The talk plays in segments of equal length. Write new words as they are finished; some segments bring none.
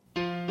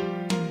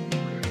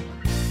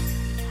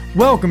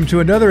Welcome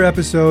to another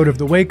episode of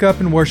the Wake Up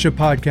and Worship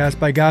podcast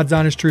by God's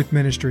Honest Truth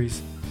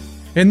Ministries.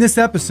 In this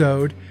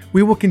episode,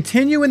 we will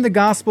continue in the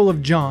Gospel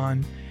of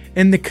John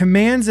and the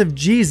commands of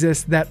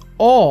Jesus that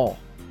all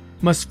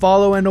must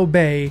follow and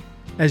obey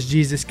as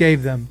Jesus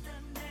gave them.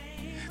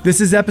 This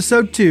is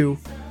episode 2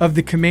 of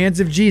the commands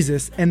of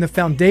Jesus and the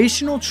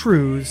foundational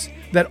truths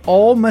that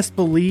all must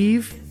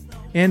believe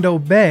and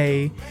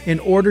obey in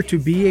order to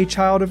be a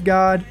child of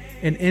God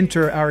and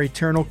enter our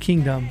eternal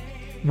kingdom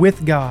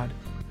with God.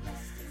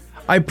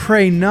 I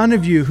pray none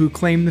of you who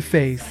claim the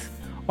faith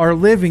are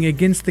living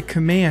against the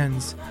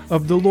commands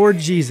of the Lord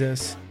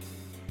Jesus.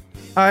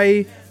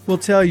 I will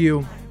tell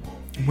you,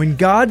 when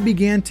God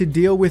began to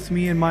deal with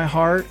me in my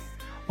heart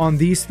on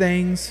these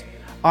things,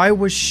 I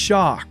was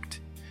shocked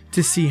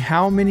to see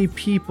how many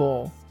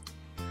people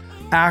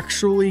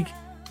actually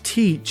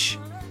teach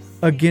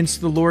against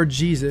the Lord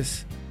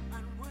Jesus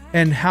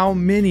and how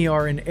many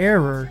are in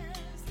error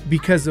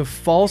because of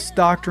false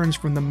doctrines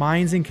from the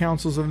minds and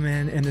counsels of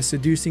men and the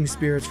seducing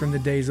spirits from the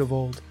days of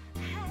old.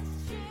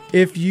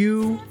 If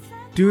you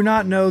do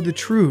not know the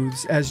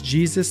truths as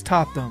Jesus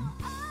taught them,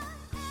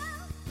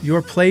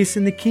 your place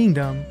in the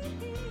kingdom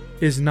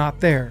is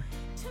not there.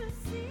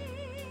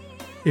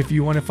 If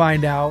you want to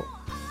find out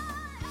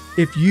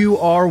if you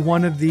are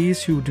one of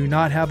these who do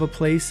not have a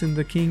place in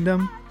the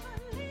kingdom,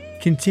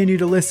 continue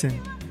to listen,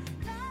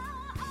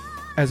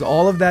 as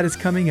all of that is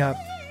coming up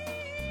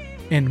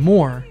and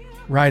more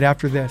right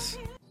after this.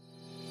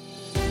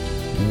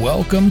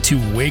 Welcome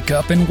to Wake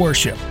Up and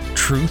Worship,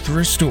 Truth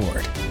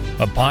Restored,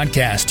 a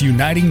podcast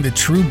uniting the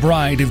true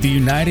bride of the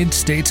United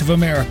States of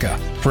America,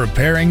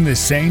 preparing the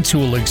saints who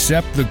will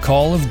accept the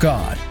call of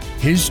God,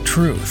 His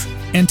truth,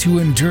 and to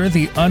endure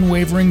the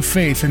unwavering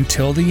faith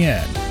until the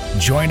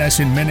end. Join us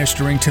in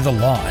ministering to the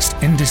lost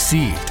and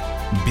deceived,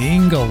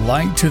 being a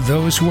light to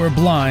those who are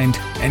blind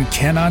and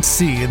cannot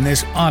see in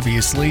this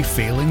obviously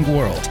failing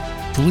world.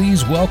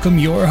 Please welcome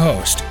your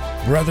host,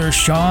 Brother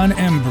Sean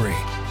Embry.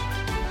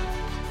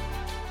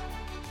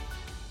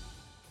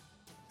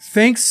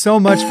 Thanks so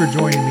much for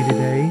joining me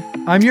today.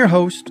 I'm your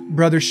host,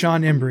 Brother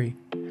Sean Embry.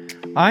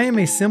 I am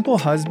a simple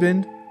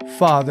husband,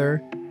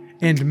 father,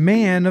 and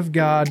man of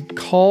God,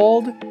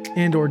 called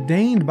and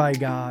ordained by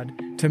God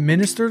to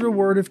minister the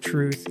word of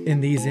truth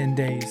in these end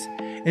days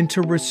and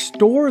to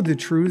restore the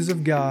truths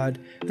of God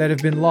that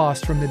have been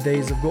lost from the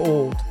days of the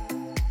old.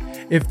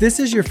 If this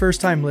is your first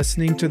time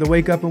listening to the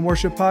Wake Up and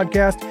Worship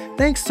podcast,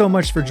 thanks so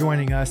much for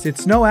joining us.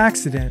 It's no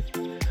accident.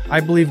 I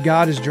believe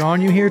God has drawn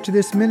you here to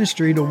this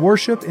ministry to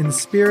worship in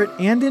spirit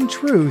and in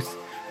truth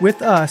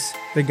with us,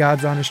 the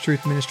God's Honest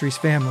Truth Ministries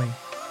family.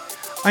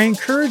 I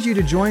encourage you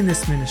to join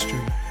this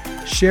ministry,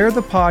 share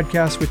the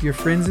podcast with your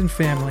friends and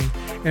family,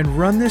 and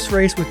run this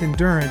race with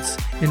endurance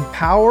in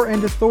power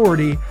and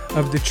authority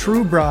of the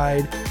true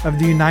bride of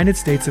the United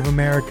States of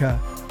America.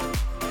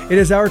 It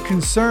is our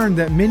concern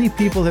that many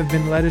people have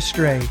been led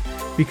astray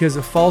because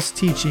of false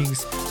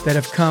teachings that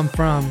have come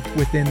from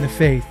within the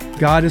faith.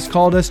 God has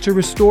called us to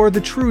restore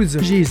the truths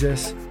of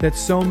Jesus that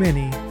so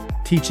many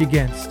teach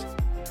against.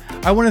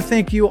 I want to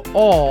thank you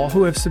all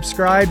who have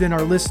subscribed and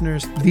are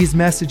listeners to these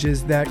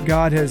messages that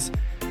God has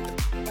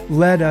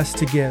led us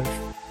to give.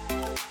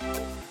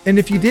 And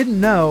if you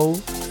didn't know,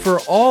 for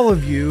all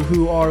of you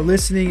who are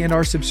listening and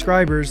are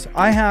subscribers,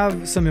 I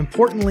have some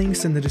important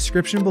links in the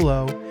description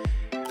below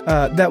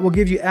that will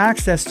give you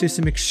access to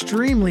some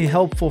extremely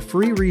helpful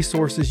free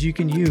resources you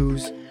can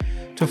use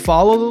to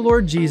follow the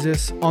Lord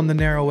Jesus on the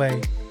narrow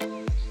way.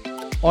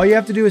 All you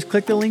have to do is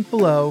click the link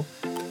below,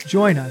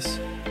 join us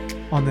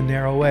on the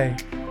narrow way.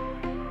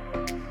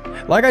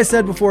 Like I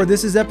said before,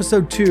 this is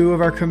episode 2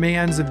 of our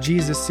Commands of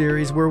Jesus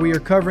series, where we are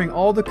covering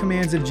all the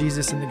commands of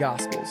Jesus in the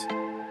Gospels.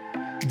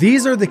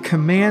 These are the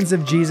commands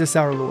of Jesus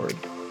our Lord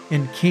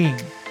and King.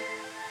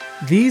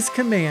 These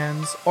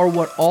commands are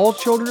what all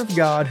children of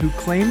God who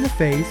claim the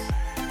faith,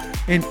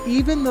 and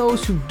even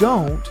those who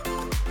don't,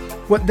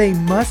 what they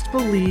must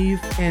believe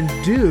and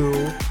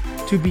do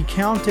to be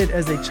counted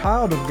as a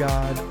child of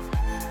God,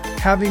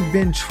 having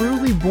been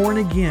truly born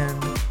again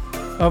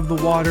of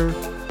the water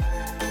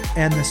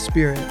and the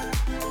Spirit.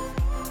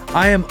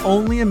 I am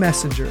only a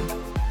messenger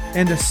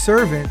and a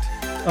servant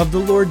of the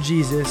Lord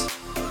Jesus,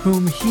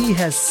 whom He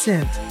has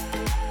sent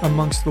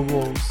amongst the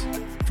wolves,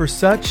 for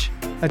such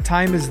a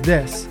time as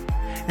this.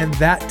 And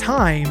that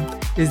time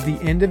is the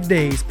end of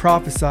days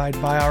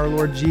prophesied by our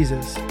Lord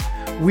Jesus.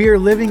 We are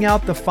living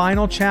out the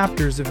final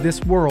chapters of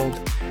this world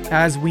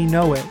as we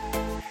know it.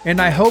 And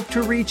I hope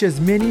to reach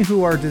as many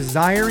who are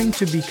desiring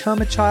to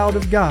become a child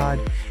of God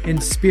in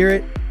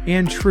spirit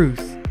and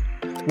truth.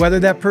 Whether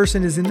that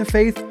person is in the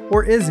faith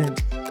or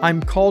isn't,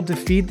 I'm called to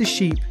feed the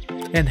sheep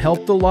and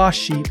help the lost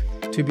sheep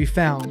to be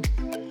found.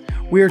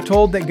 We are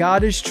told that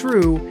God is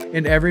true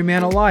and every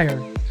man a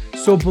liar.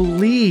 So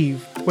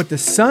believe what the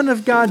Son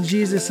of God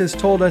Jesus has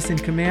told us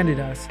and commanded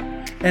us,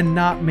 and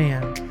not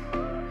man.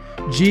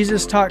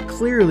 Jesus taught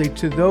clearly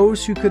to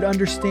those who could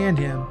understand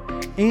Him,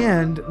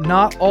 and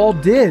not all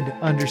did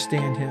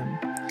understand Him,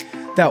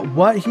 that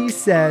what He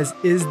says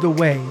is the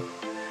way,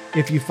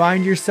 If you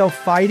find yourself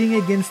fighting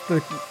against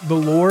the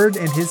Lord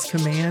and His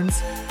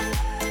commands,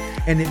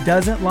 and it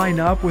doesn't line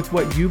up with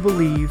what you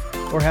believe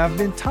or have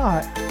been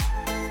taught,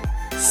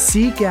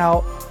 seek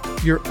out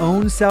your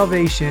own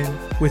salvation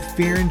with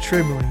fear and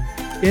trembling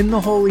in the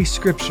Holy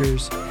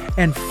Scriptures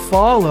and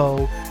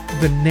follow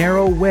the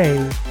narrow way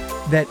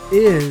that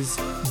is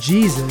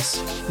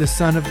Jesus, the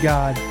Son of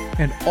God,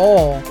 and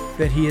all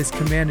that He has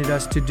commanded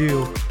us to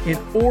do in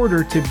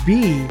order to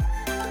be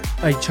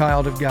a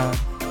child of God.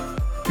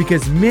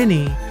 Because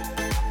many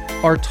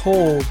are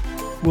told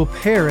will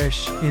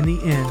perish in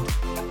the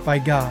end by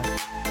God.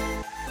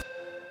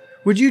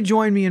 Would you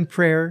join me in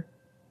prayer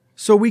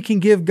so we can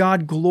give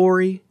God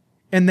glory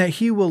and that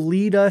He will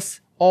lead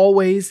us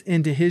always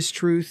into His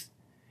truth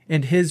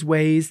and His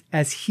ways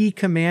as He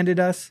commanded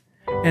us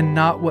and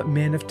not what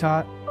men have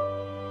taught?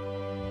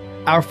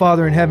 Our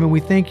Father in heaven, we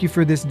thank You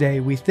for this day.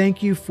 We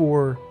thank You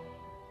for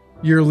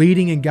Your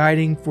leading and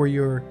guiding, for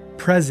Your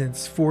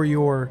presence, for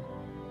Your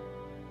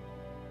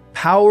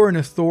power and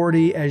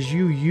authority as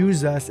You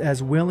use us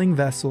as willing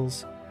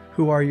vessels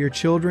who are Your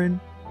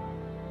children,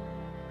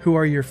 who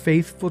are Your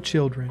faithful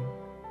children,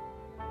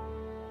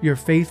 Your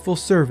faithful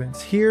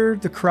servants. Hear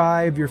the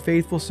cry of Your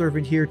faithful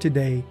servant here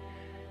today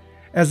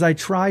as I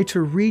try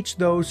to reach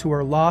those who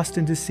are lost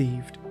and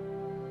deceived.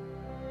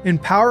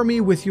 Empower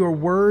me with Your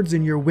words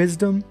and Your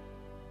wisdom,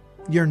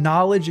 Your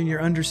knowledge and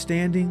Your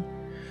understanding,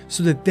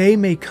 so that they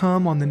may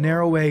come on the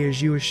narrow way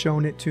as You have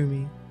shown it to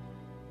me.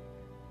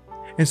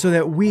 And so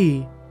that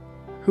we,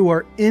 who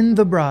are in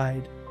the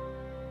bride,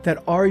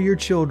 that are Your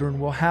children,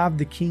 will have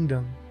the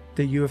kingdom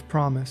that You have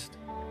promised.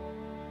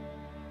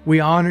 We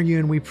honor You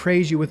and we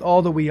praise You with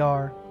all that we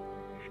are.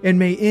 And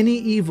may any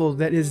evil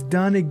that is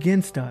done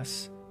against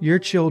us, Your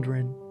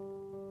children,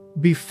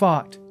 be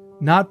fought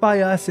not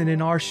by us and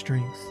in our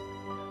strength,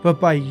 but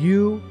by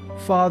You,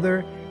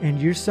 Father,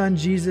 and Your Son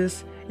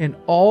Jesus, and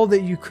all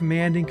that You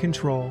command and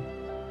control,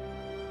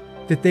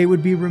 that they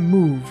would be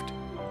removed,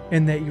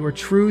 and that Your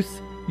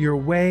truth, Your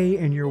way,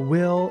 and Your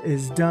will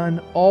is done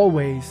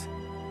always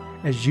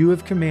as You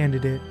have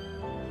commanded it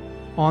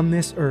on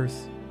this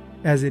earth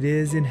as it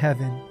is in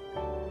heaven.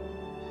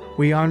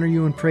 We honor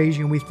You and praise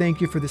You, and we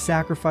thank You for the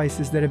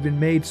sacrifices that have been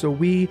made so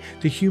we,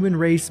 the human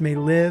race, may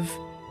live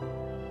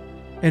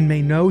and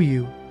may know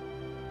You.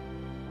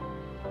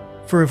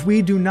 For if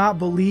we do not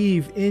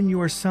believe in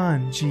Your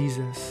Son,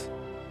 Jesus,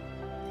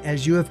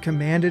 as You have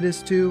commanded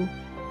us to,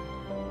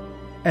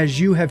 as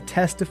You have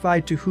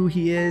testified to who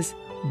He is,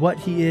 what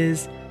He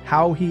is,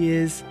 how He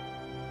is,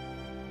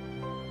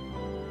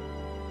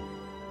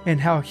 and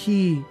how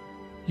He,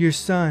 Your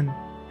Son,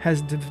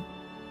 has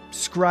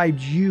described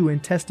You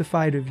and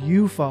testified of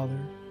You, Father.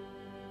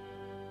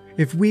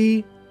 If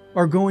we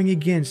are going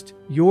against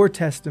Your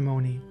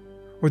testimony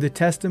or the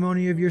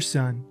testimony of Your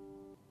Son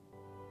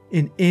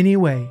in any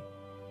way,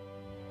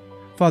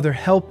 Father,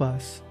 help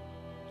us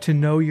to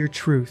know Your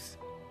truth,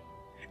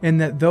 and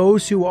that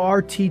those who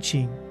are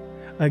teaching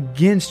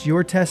against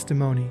Your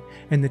testimony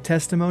and the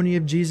testimony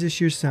of Jesus,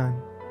 Your Son,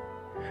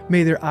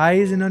 may their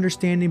eyes and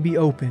understanding be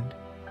opened.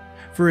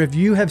 For if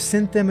You have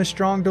sent them a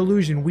strong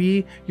delusion,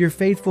 we, Your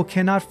faithful,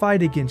 cannot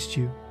fight against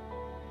You.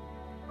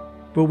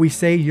 But we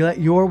say, let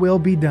Your will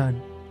be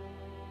done,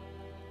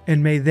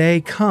 and may they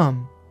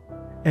come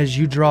as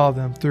You draw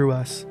them through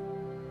us,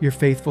 Your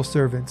faithful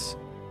servants.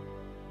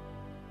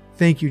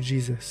 Thank You,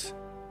 Jesus,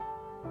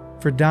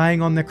 for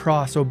dying on the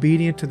cross,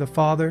 obedient to the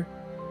Father.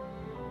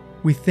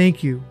 We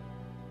thank You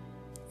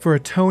for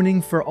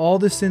atoning for all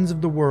the sins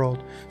of the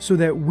world, so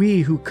that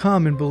we who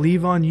come and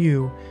believe on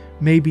You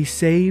may be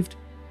saved,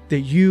 that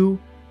You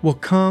will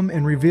come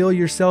and reveal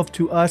Yourself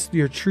to us,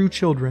 Your true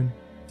children.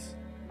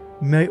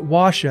 May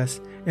wash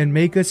us and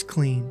make us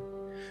clean,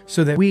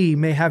 so that we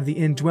may have the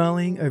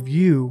indwelling of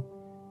You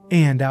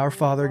and our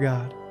Father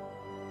God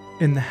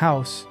in the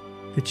house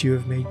that You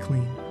have made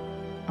clean,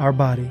 our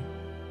body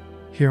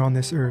here on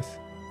this earth,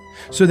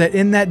 so that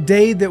in that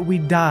day that we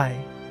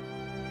die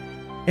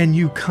and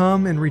You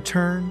come and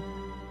return,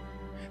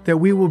 that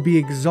we will be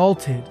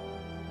exalted,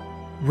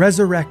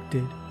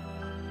 resurrected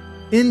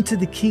into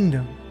the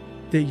kingdom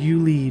that You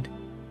lead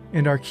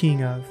and are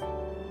king of.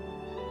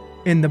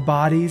 In the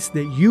bodies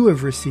that You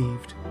have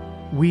received,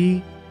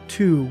 we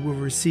too will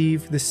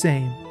receive the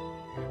same,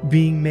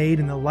 being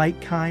made in the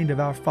like kind of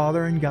our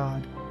Father and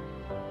God,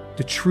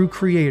 the true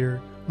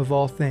Creator of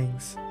all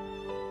things.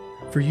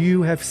 For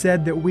You have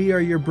said that we are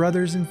Your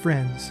brothers and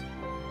friends,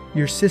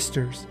 Your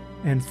sisters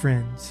and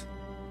friends.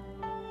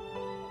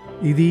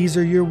 These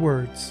are Your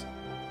words,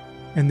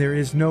 and there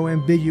is no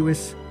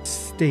ambiguous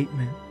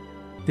statement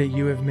that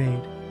You have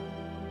made.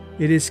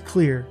 It is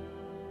clear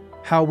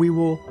how we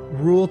will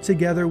rule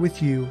together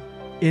with You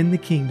in the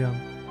kingdom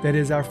that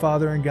is our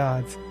Father and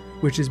God's,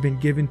 which has been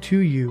given to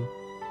You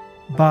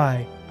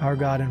by our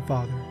God and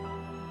Father.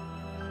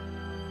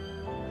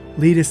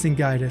 Lead us and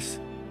guide us.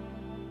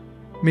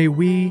 May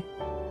we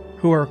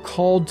who are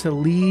called to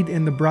lead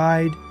in the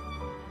bride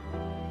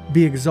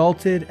be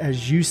exalted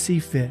as You see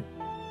fit,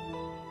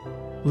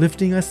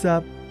 lifting us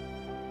up,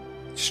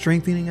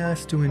 strengthening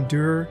us to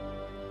endure,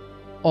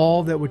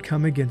 all that would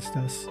come against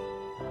us,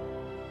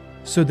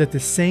 so that the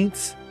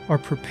saints are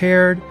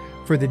prepared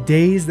for the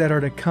days that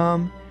are to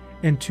come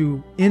and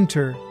to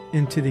enter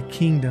into the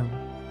kingdom.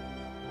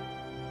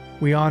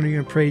 We honor you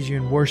and praise you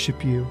and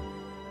worship you.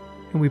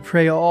 And we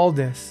pray all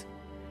this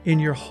in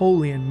your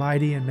holy and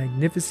mighty and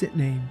magnificent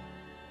name,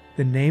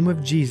 the name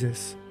of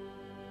Jesus.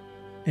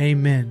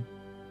 Amen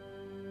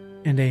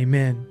and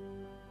amen.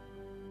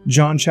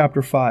 John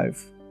chapter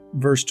 5,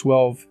 verse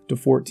 12 to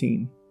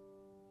 14.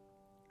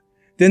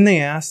 Then they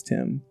asked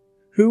him,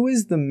 "Who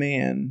is the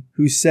man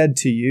who said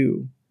to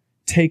you,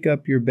 'Take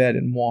up your bed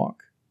and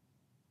walk'?"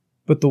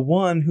 But the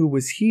one who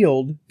was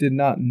healed did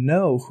not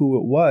know who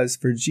it was,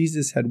 for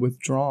Jesus had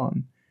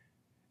withdrawn,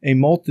 a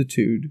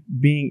multitude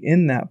being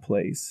in that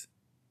place.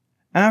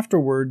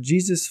 Afterward,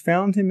 Jesus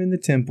found him in the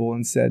temple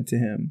and said to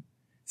him,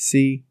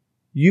 "See,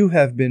 you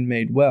have been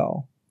made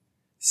well.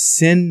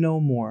 Sin no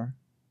more,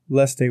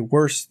 lest a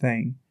worse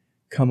thing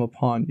come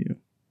upon you."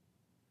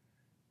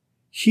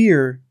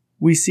 Here,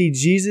 we see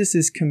Jesus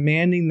is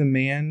commanding the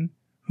man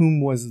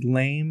whom was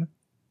lame,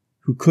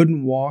 who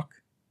couldn't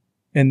walk,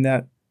 and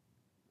that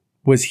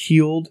was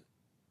healed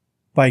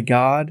by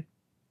God,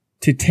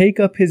 to take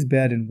up his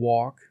bed and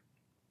walk.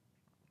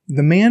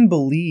 The man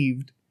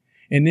believed,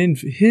 and in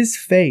his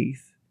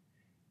faith,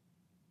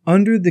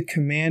 under the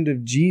command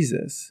of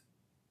Jesus,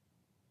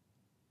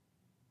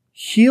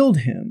 healed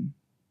him,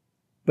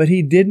 but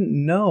he didn't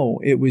know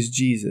it was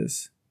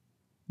Jesus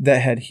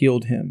that had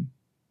healed him.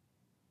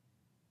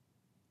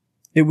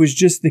 It was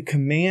just the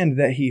command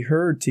that he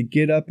heard to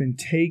get up and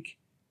take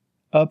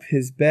up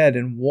his bed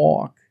and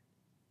walk.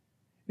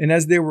 And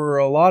as there were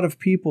a lot of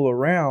people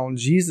around,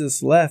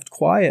 Jesus left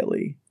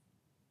quietly.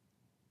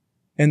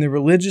 And the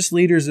religious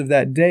leaders of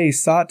that day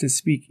sought to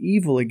speak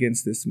evil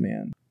against this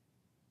man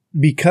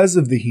because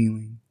of the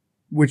healing,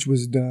 which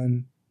was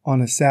done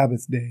on a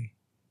Sabbath day.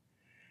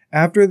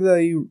 After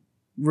the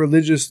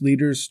religious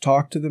leaders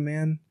talked to the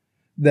man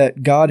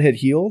that God had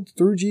healed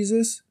through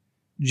Jesus,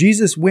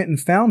 Jesus went and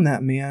found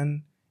that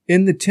man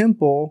in the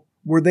temple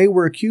where they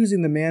were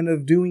accusing the man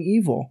of doing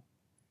evil.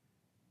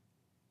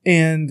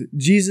 And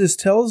Jesus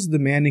tells the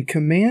man and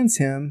commands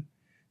him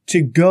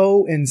to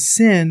go and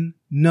sin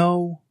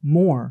no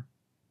more,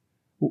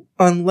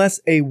 unless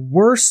a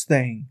worse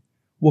thing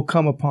will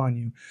come upon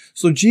you.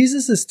 So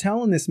Jesus is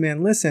telling this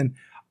man, listen,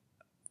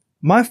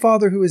 my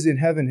Father who is in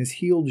heaven has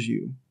healed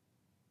you.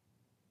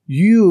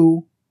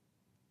 You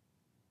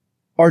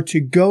are to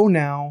go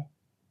now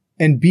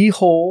and be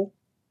whole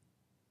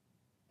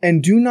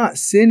and do not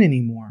sin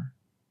anymore.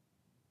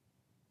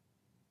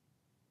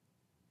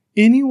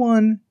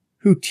 Anyone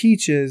who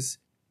teaches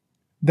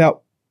that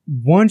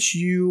once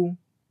you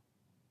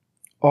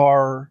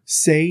are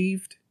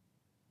saved,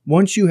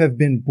 once you have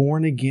been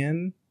born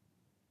again,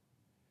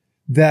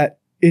 that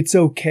it's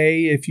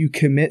okay if you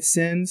commit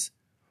sins,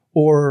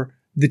 or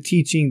the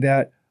teaching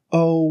that,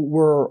 oh,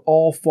 we're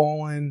all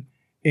fallen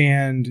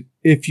and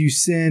if you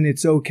sin,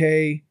 it's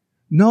okay.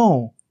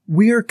 No,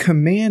 we are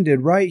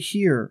commanded right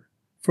here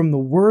from the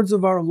words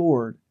of our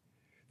Lord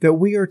that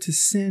we are to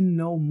sin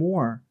no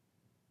more.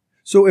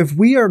 So if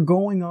we are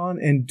going on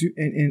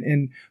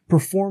and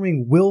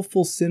performing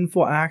willful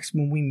sinful acts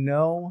when we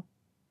know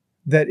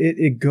that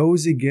it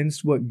goes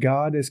against what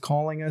God is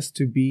calling us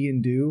to be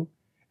and do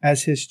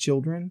as His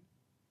children,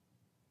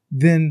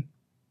 then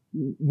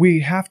we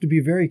have to be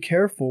very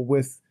careful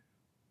with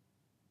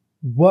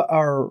what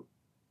our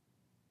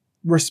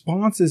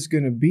response is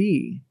going to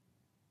be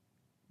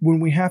when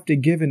we have to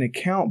give an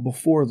account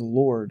before the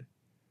Lord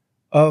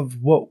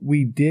of what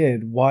we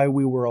did while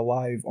we were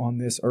alive on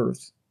this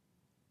earth.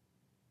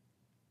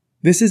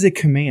 This is a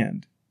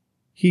command.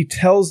 He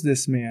tells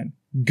this man,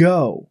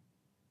 go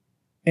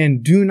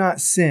and do not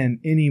sin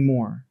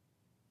anymore,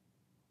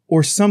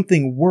 or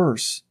something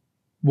worse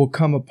will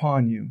come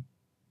upon you.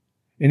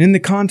 And in the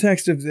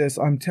context of this,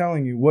 I'm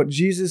telling you, what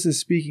Jesus is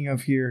speaking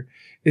of here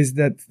is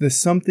that the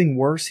something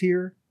worse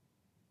here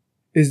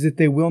is that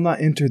they will not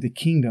enter the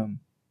kingdom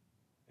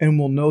and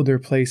will know their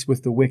place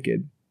with the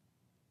wicked.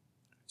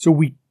 So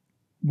we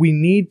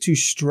need to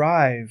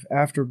strive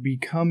after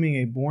becoming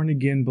a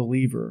born-again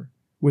believer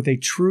with a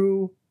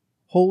true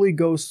Holy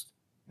Ghost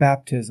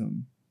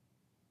baptism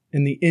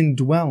in the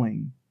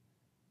indwelling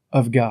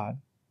of God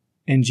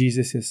and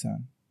Jesus, His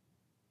Son.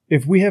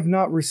 If we have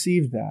not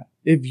received that,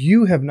 if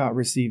you have not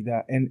received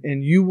that,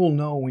 and you will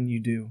know when you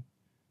do,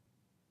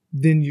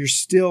 then you're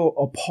still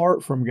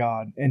apart from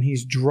God and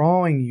He's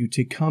drawing you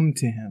to come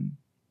to Him.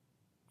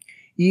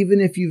 Even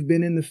if you've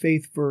been in the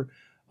faith for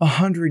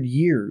 100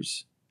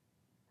 years,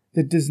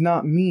 that does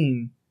not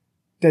mean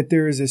that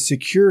there is a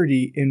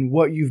security in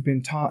what you've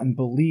been taught and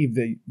believe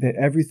that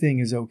everything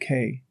is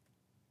okay.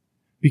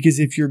 Because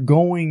if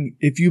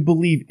you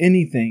believe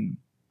anything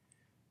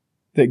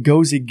that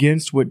goes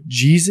against what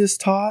Jesus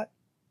taught,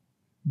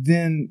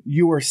 then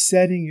you are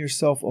setting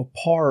yourself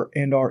apart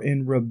and are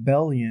in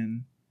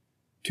rebellion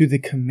to the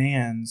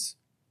commands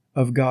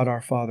of God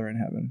our Father in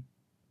heaven.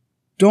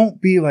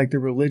 Don't be like the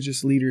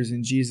religious leaders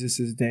in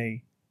Jesus'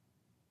 day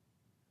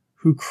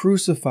who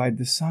crucified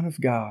the Son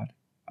of God,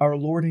 our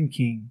Lord and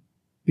King,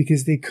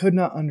 because they could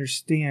not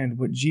understand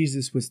what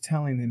Jesus was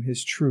telling them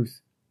his truth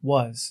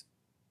was.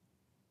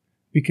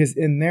 Because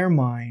in their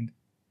mind,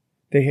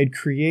 they had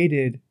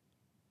created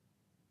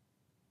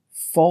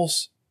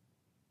false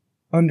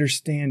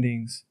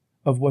understandings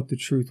of what the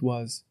truth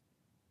was.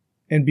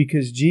 And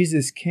because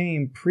Jesus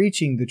came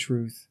preaching the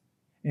truth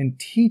and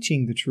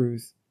teaching the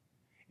truth,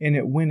 and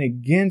it went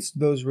against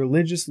those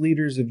religious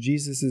leaders of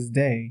Jesus'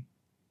 day,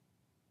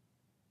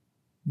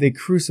 they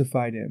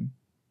crucified him.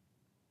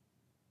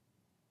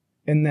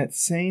 And that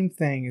same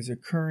thing is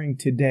occurring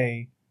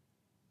today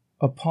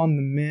upon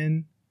the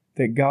men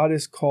that God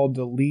has called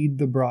to lead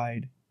the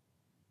bride,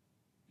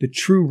 the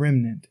true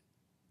remnant.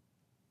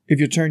 If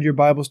you turn your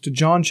Bibles to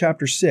John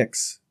chapter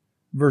 6,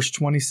 verse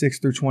 26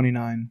 through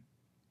 29.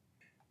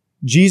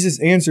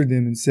 Jesus answered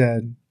them and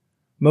said,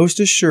 "Most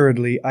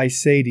assuredly I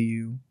say to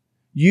you,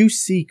 you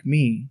seek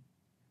me,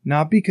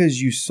 not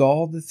because you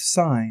saw the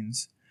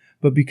signs,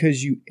 but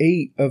because you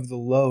ate of the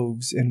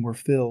loaves and were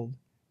filled.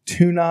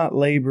 Do not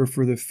labor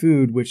for the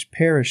food which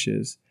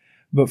perishes,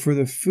 but for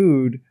the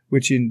food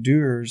which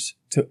endures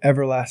to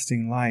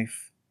everlasting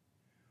life,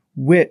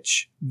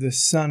 which the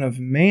Son of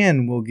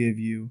Man will give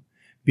you,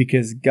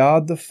 because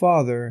God the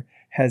Father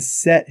has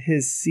set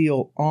his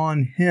seal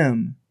on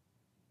him."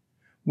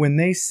 When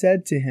they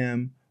said to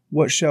him,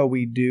 "What shall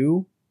we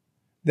do,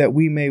 that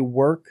we may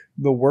work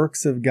the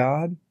works of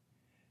God?"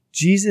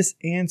 Jesus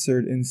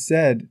answered and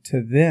said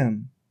to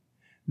them,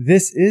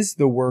 "This is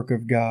the work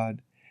of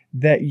God,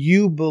 that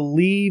you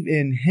believe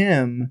in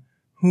him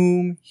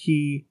whom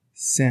he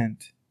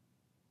sent."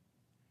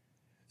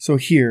 So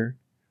here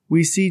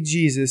we see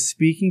Jesus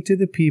speaking to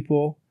the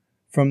people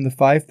from the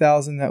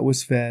 5,000 that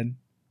was fed,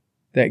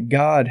 that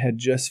God had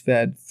just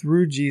fed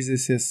through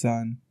Jesus his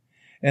Son,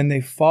 and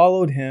they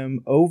followed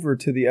him over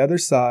to the other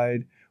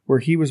side where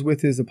he was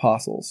with his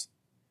apostles.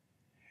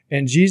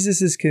 And Jesus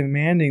is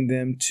commanding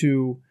them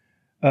to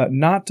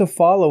not to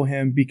follow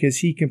him because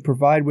he can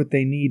provide what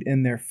they need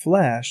in their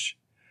flesh,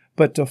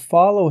 but to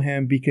follow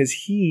him because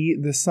he,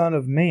 the Son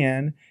of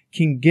Man,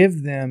 can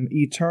give them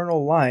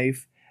eternal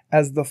life,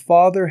 as the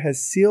Father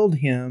has sealed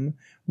him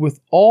with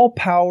all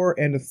power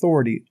and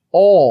authority.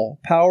 All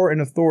power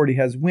and authority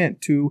has went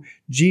to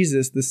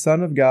Jesus, the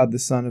Son of God, the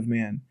Son of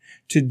Man,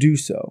 to do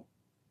so.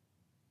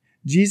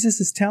 Jesus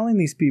is telling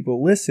these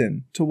people,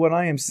 listen to what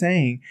I am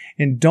saying,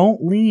 and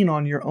don't lean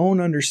on your own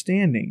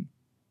understanding,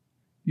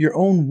 your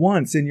own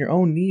wants and your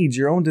own needs,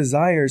 your own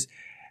desires,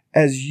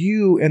 as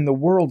you and the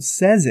world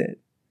says it.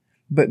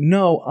 But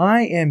no,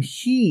 I am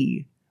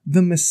He,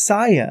 the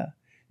Messiah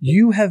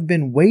you have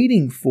been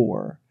waiting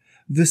for,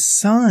 the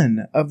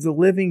Son of the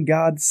living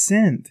God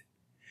sent.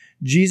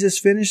 Jesus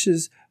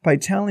finishes by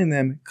telling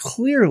them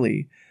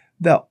clearly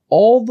that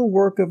all the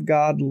work of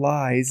God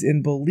lies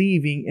in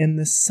believing in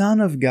the Son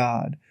of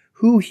God,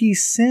 who He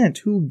sent,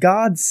 who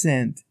God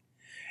sent.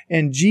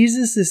 And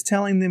Jesus is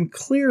telling them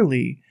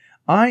clearly,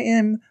 I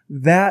am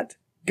that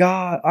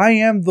God. I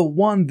am the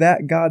one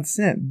that God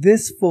sent.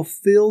 This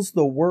fulfills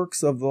the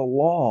works of the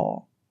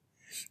law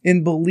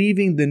in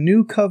believing the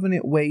new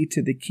covenant way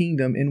to the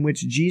kingdom in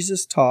which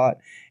Jesus taught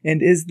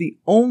and is the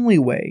only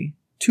way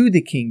to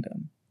the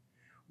kingdom.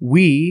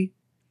 We,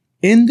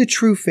 in the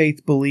true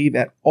faith, believe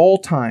at all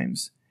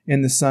times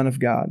in the Son of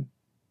God.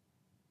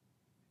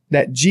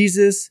 That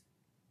Jesus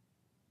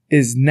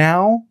is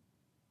now,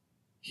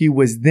 He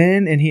was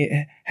then, and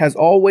He has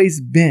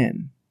always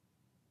been,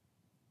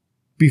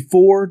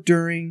 before,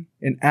 during,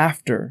 and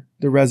after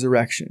the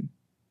resurrection.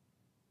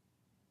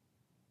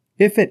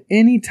 If at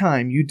any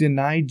time you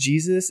deny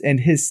Jesus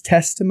and His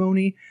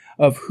testimony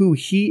of who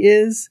He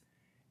is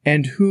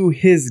and who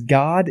His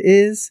God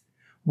is,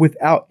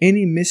 without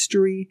any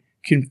mystery,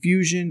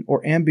 confusion,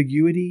 or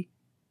ambiguity,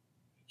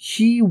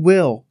 He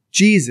will,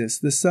 Jesus,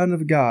 the Son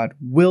of God,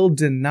 will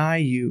deny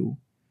you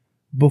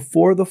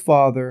before the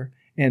Father,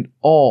 and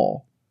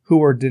all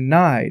who are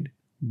denied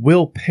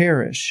will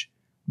perish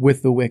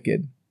with the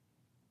wicked.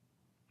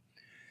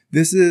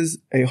 This is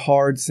a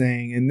hard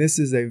saying, and this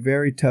is a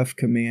very tough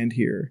command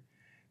here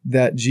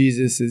that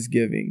Jesus is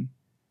giving.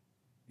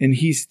 And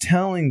He's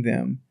telling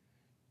them,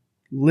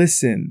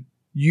 listen,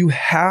 you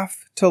have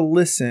to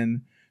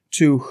listen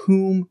to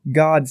whom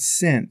God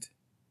sent.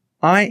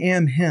 I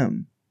am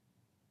Him.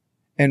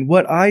 And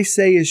what I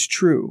say is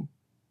true,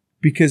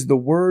 because the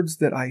words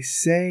that I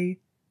say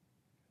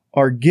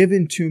are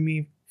given to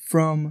me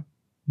from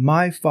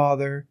my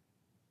Father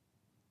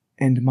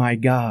and my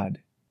God.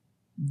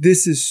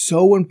 This is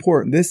so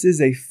important. This is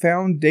a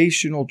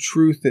foundational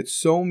truth that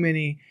so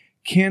many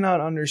cannot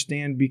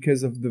understand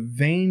because of the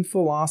vain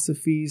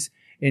philosophies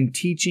and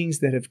teachings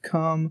that have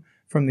come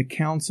from the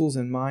counsels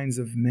and minds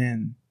of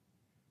men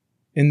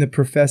in the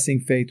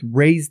professing faith,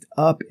 raised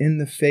up in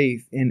the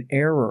faith in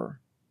error,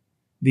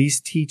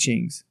 these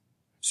teachings.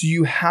 So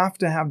you have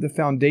to have the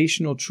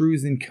foundational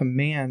truths and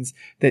commands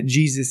that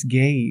Jesus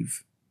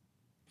gave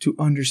to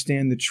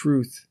understand the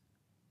truth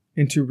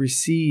and to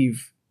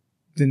receive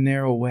the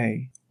narrow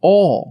way.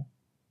 All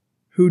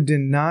who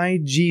deny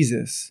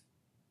Jesus,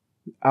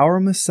 our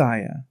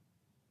Messiah,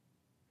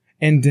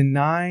 and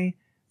deny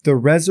the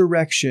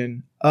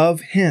resurrection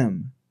of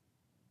Him,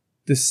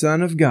 the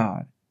Son of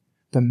God,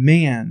 the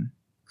man,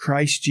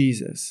 Christ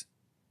Jesus.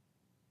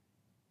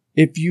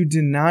 If you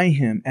deny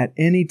Him at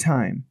any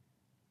time,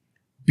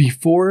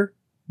 before,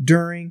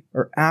 during,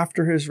 or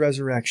after His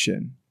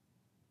resurrection,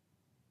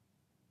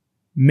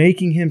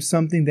 making Him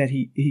something that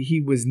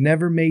he was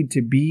never made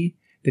to be,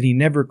 that He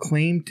never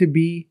claimed to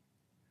be,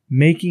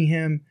 making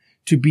Him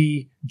to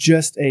be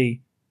just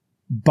a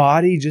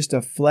body, just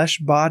a flesh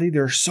body.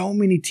 There are so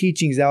many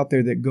teachings out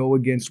there that go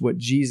against what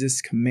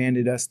Jesus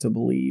commanded us to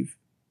believe,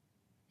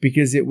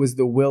 because it was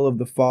the will of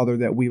the Father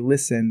that we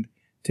listened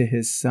to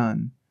His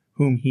Son,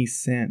 whom He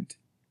sent.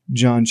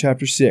 John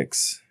chapter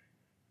 6,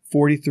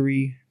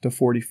 43 to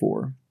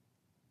 44.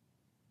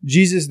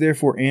 Jesus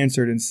therefore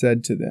answered and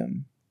said to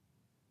them,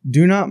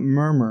 "Do not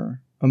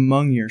murmur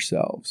among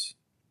yourselves.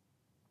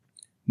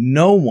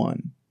 No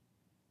one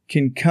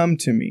can come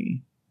to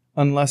me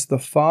unless the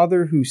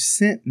Father who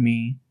sent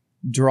me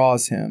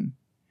draws him,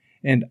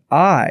 and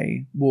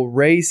I will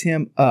raise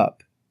him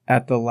up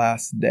at the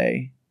last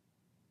day."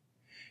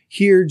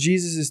 Here,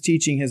 Jesus is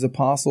teaching His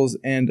apostles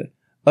and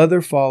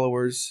other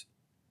followers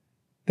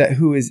that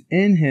who is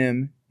in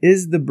Him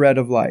is the bread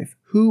of life.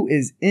 Who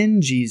is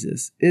in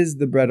Jesus is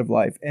the bread of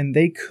life. And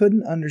they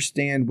couldn't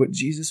understand what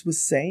Jesus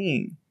was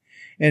saying.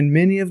 And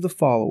many of the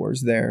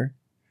followers there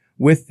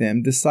with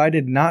them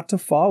decided not to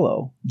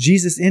follow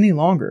Jesus any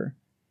longer,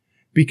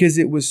 because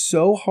it was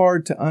so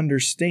hard to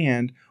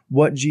understand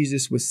what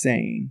Jesus was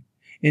saying.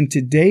 In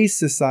today's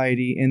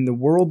society, in the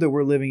world that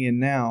we're living in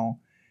now,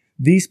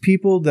 these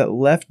people that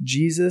left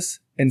Jesus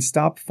and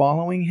stopped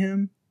following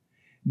Him,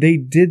 they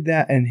did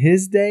that in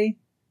His day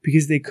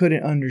because they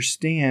couldn't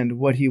understand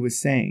what He was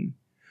saying.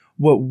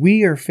 What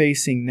we are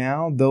facing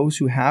now, those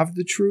who have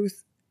the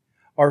truth,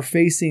 are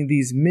facing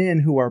these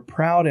men who are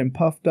proud and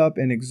puffed up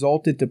and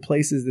exalted to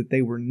places that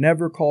they were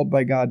never called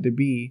by God to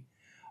be,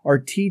 are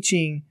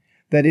teaching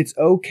that it's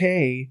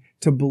okay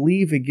to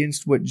believe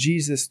against what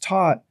Jesus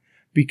taught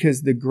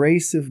because the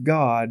grace of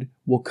God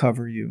will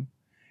cover you.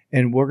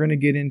 And we're going to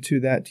get into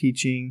that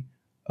teaching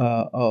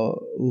a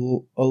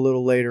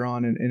little later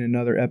on in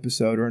another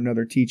episode or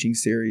another teaching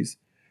series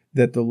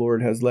that the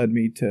Lord has led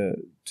me to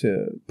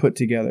put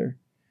together.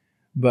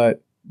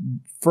 But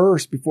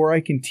first, before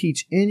I can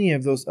teach any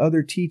of those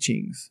other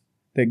teachings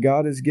that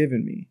God has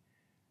given me,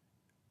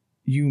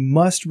 you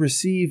must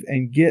receive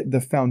and get the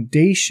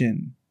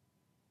foundation,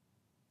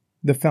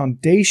 the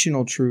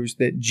foundational truths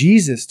that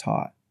Jesus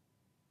taught,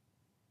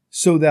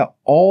 so that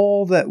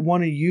all that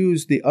want to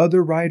use the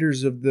other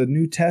writers of the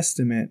New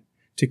Testament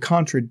to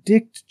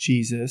contradict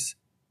Jesus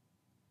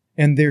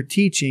and their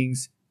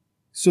teachings,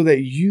 so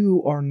that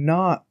you are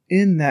not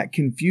in that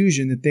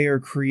confusion that they are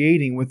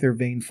creating with their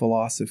vain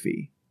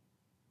philosophy.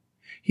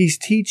 He's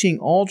teaching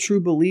all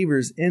true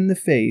believers in the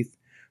faith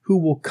who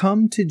will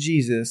come to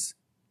Jesus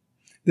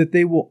that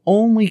they will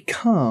only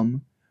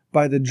come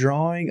by the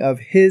drawing of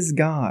His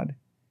God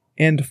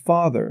and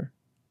Father.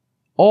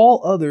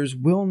 All others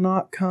will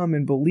not come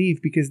and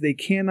believe because they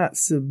cannot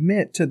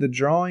submit to the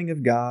drawing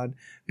of God,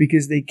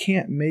 because they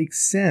can't make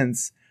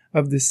sense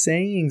of the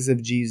sayings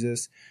of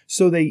Jesus.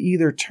 So they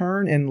either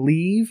turn and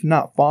leave,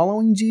 not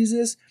following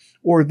Jesus,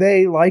 or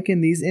they, like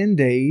in these end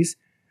days,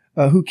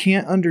 who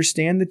can't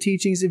understand the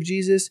teachings of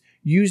Jesus,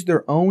 use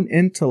their own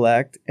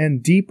intellect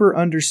and deeper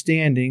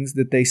understandings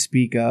that they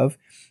speak of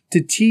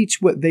to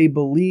teach what they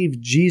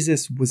believe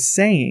Jesus was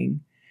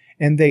saying,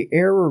 and they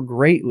err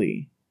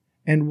greatly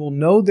and will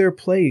know their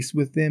place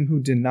with them who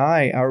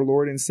deny our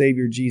Lord and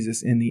Savior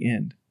Jesus in the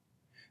end.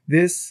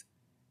 This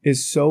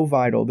is so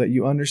vital that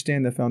you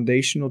understand the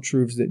foundational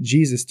truths that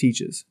Jesus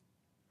teaches.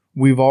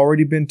 We've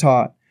already been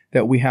taught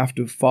that we have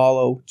to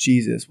follow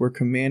Jesus. We're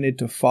commanded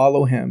to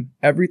follow Him.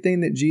 Everything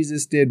that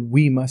Jesus did,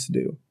 we must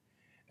do.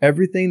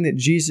 Everything that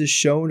Jesus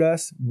showed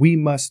us, we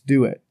must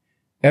do it.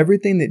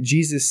 Everything that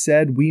Jesus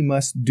said, we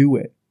must do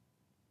it.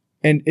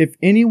 And if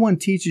anyone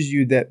teaches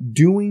you that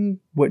doing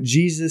what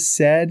Jesus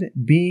said,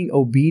 being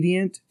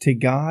obedient to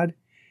God,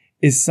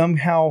 is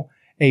somehow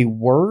a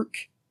work,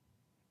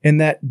 and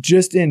that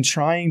just in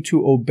trying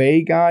to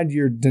obey God,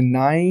 you're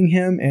denying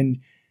Him and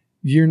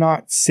you're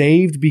not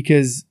saved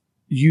because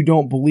you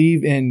don't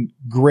believe in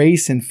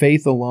grace and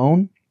faith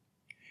alone,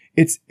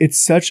 it's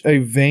such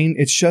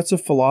a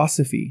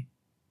philosophy.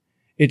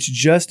 It's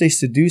just a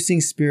seducing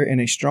spirit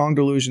and a strong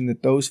delusion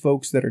that those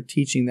folks that are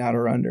teaching that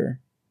are under.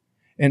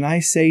 And I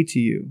say to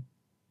you,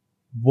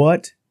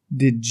 what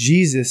did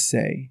Jesus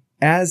say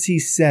as He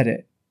said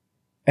it?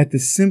 At the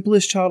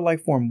simplest childlike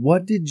form,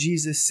 what did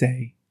Jesus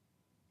say?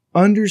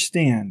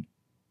 Understand,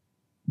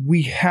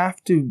 we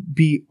have to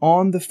be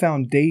on the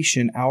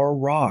foundation, our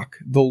rock,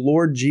 the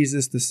Lord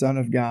Jesus, the Son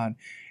of God.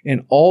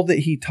 And all that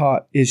He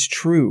taught is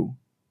true.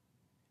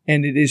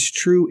 And it is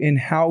true in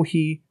how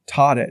He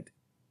taught it.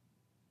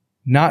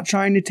 Not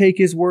trying to take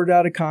His word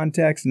out of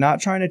context, not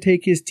trying to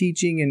take His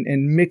teaching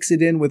and mix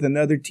it in with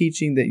another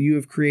teaching that you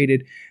have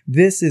created.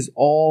 This is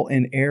all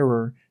an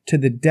error to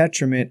the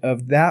detriment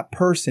of that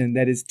person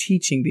that is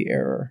teaching the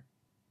error.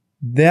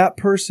 that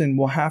person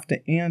will have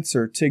to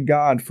answer to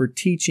God for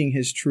teaching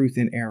his truth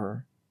in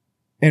error.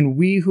 And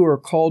we who are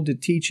called to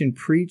teach and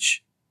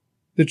preach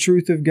the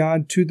truth of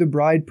God to the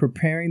bride,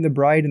 preparing the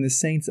bride and the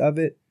saints of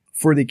it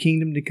for the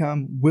kingdom to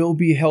come, will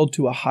be held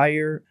to a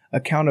higher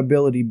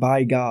accountability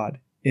by God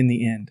in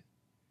the end.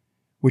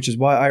 Which is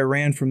why I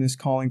ran from this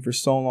calling for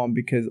so long,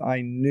 because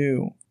I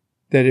knew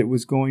that it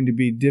was going to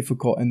be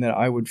difficult and that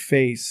I would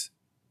face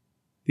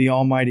the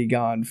Almighty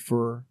God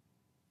for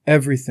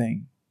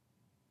everything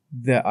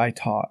that I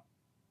taught.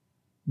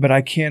 But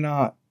I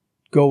cannot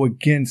go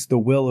against the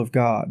will of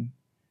God.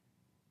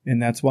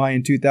 And that's why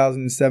in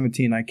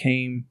 2017 I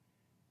came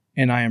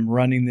and I am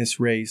running this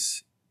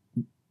race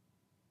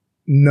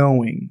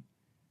knowing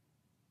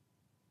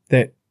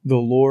that the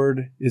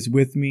Lord is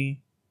with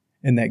me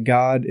and that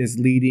God is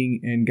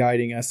leading and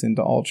guiding us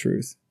into all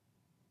truth.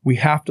 We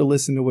have to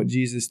listen to what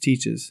Jesus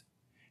teaches.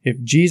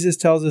 If Jesus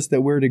tells us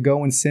that we're to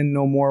go and sin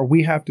no more,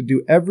 we have to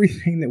do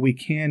everything that we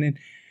can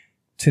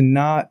to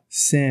not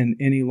sin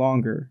any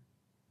longer,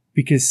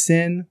 because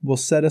sin will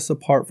set us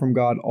apart from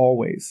God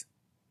always.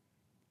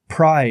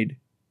 Pride.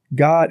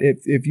 God,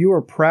 if you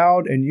are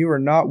proud and you are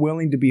not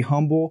willing to be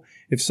humble,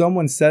 if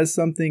someone says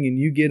something and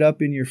you get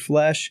up in your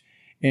flesh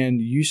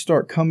and you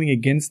start coming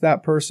against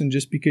that person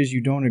just because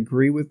you don't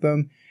agree with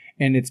them,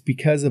 and it's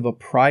because of a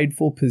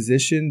prideful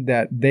position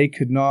that they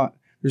could not,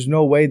 there's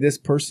no way this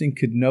person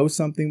could know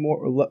something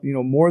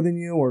more than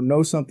you, or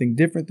know something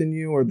different than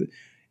you, or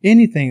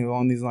anything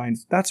along these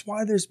lines. That's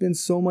why there's been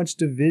so much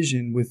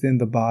division within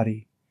the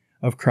body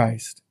of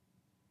Christ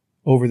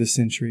over the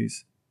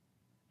centuries.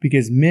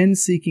 Because men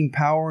seeking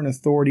power and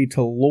authority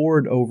to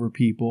lord over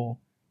people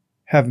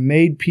have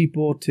made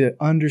people to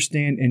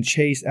understand and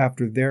chase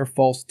after their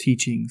false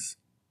teachings.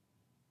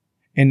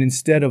 And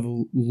instead of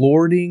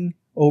lording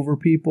over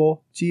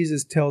people,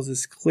 Jesus tells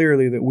us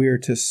clearly that we are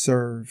to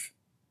serve,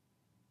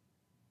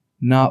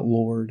 not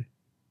lord.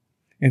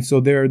 And so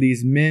there are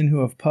these men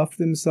who have puffed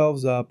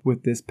themselves up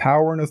with this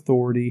power and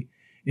authority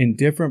in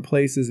different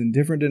places, in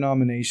different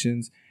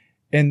denominations,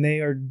 and they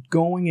are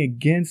going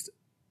against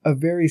a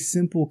very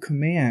simple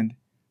command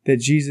that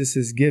Jesus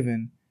has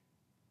given.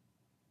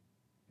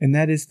 And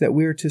that is that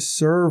we are to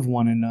serve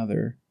one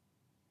another,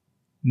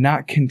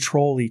 not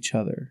control each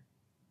other,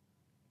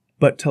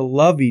 but to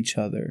love each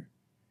other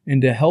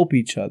and to help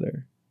each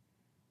other.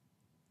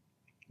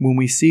 When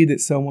we see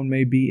that someone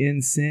may be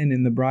in sin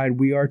in the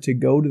bride, we are to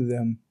go to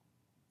them,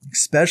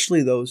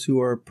 especially those who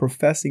are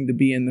professing to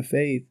be in the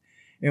faith.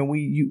 And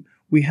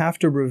we have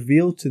to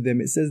reveal to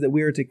them. It says that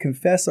we are to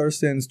confess our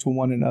sins to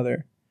one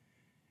another.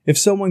 If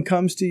someone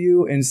comes to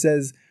you and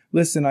says,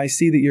 listen, I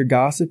see that you're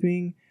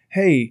gossiping.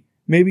 Hey,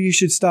 maybe you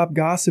should stop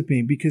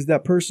gossiping because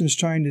that person's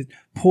trying to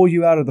pull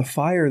you out of the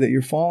fire that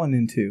you're falling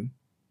into.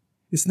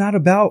 It's not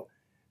about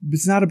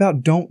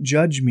don't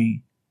judge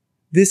me.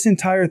 This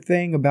entire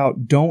thing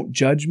about don't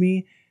judge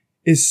me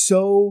is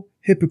so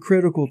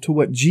hypocritical to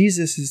what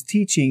Jesus is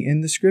teaching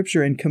in the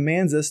scripture and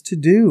commands us to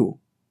do.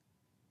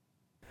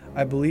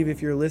 I believe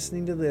if you're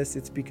listening to this,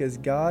 it's because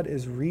God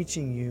is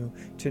reaching you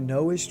to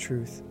know His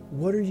truth.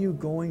 What are you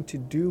going to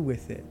do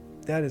with it?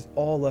 That is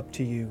all up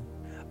to you.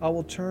 I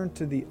will turn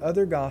to the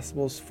other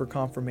Gospels for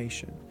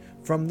confirmation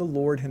from the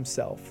Lord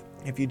Himself.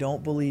 If you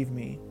don't believe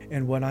me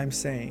and what I'm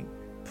saying,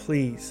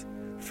 please,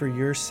 for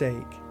your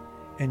sake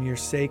and your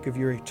sake of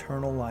your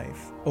eternal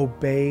life,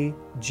 obey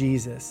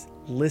Jesus.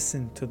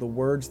 Listen to the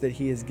words that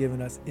He has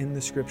given us in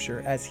the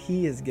Scripture as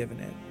He has given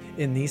it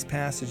in these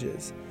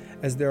passages.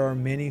 As there are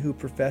many who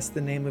profess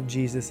the name of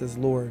Jesus as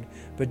Lord,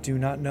 but do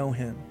not know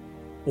Him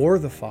or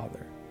the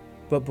Father,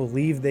 but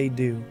believe they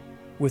do,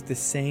 with the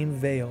same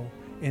veil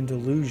and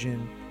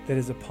delusion that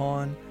is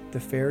upon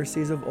the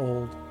Pharisees of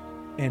old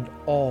and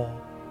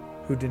all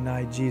who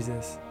deny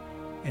Jesus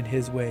and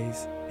His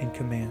ways and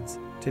commands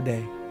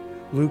today.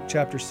 Luke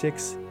chapter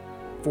 6,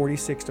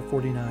 46 to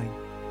 49.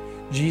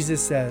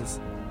 Jesus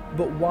says,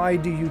 "But why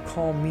do you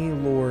call me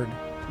Lord,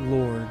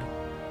 Lord,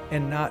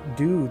 and not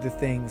do the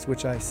things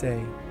which I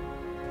say?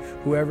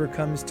 Whoever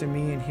comes to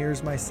me and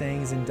hears my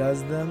sayings and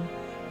does them,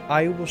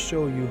 I will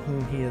show you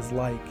whom he is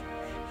like.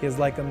 He is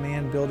like a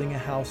man building a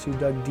house who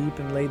dug deep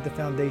and laid the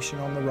foundation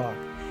on the rock.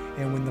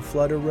 And when the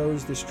flood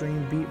arose, the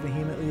stream beat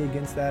vehemently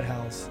against that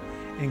house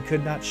and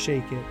could not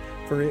shake it,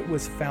 for it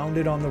was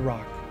founded on the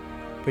rock.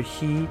 But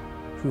he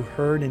who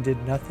heard and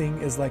did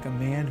nothing is like a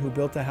man who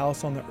built a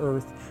house on the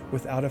earth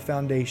without a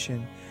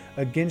foundation,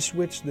 against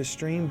which the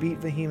stream beat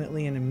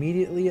vehemently, and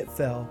immediately it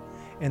fell,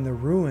 and the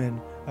ruin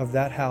of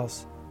that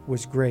house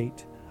was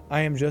great.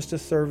 I am just a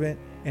servant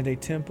and a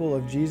temple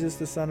of Jesus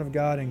the Son of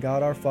God and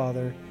God our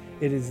Father.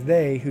 It is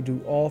they who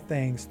do all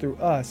things through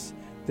us,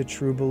 the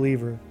true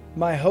believer.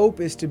 My hope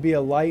is to be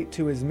a light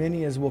to as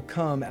many as will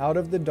come out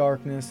of the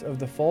darkness of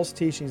the false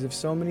teachings of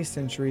so many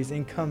centuries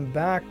and come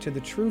back to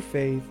the true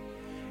faith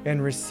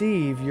and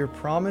receive your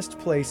promised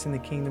place in the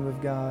kingdom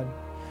of God.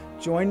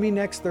 Join me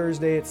next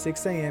Thursday at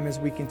 6 a.m. as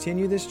we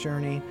continue this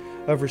journey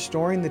of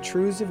restoring the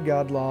truths of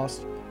God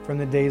lost from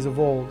the days of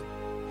old.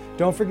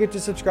 Don't forget to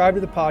subscribe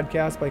to the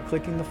podcast by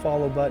clicking the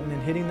follow button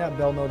and hitting that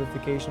bell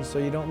notification so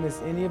you don't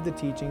miss any of the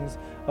teachings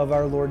of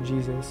our Lord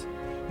Jesus.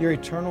 Your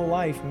eternal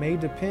life may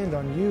depend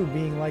on you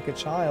being like a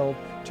child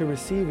to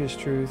receive His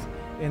truth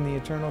in the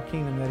eternal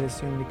kingdom that is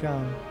soon to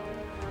come.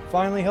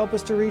 Finally, help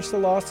us to reach the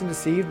lost and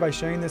deceived by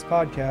sharing this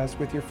podcast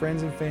with your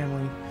friends and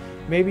family.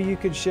 Maybe you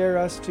could share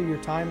us to your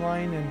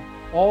timeline, and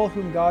all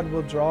whom God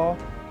will draw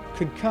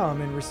could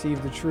come and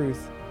receive the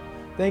truth.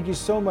 Thank you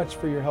so much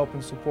for your help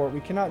and support.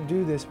 We cannot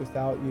do this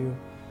without you.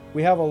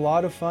 We have a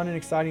lot of fun and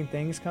exciting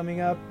things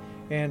coming up,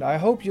 and I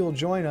hope you'll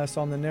join us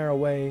on the narrow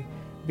way,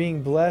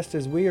 being blessed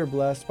as we are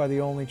blessed by the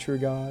only true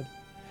God.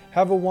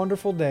 Have a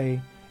wonderful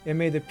day, and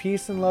may the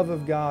peace and love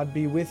of God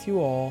be with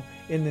you all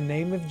in the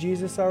name of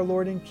Jesus our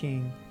Lord and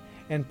King.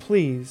 And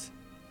please,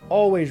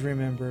 always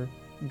remember,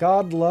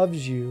 God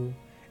loves you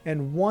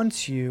and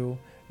wants you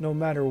no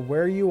matter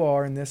where you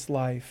are in this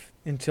life.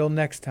 Until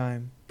next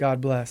time,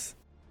 God bless.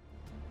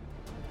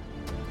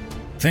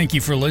 Thank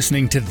you for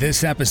listening to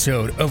this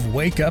episode of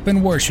Wake Up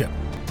and Worship.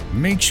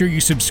 Make sure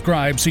you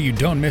subscribe so you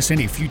don't miss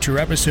any future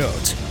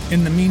episodes.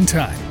 In the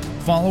meantime,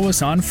 follow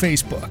us on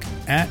Facebook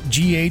at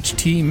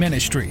GHT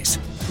Ministries.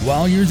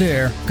 While you're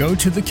there, go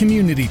to the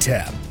Community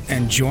tab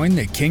and join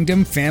the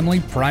Kingdom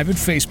Family private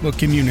Facebook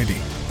community.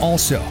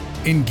 Also,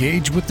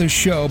 engage with the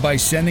show by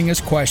sending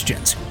us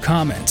questions,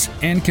 comments,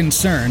 and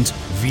concerns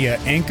via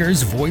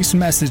Anchor's voice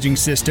messaging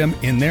system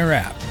in their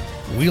app.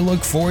 We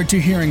look forward to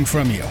hearing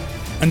from you.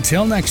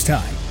 Until next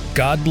time,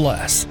 God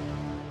bless.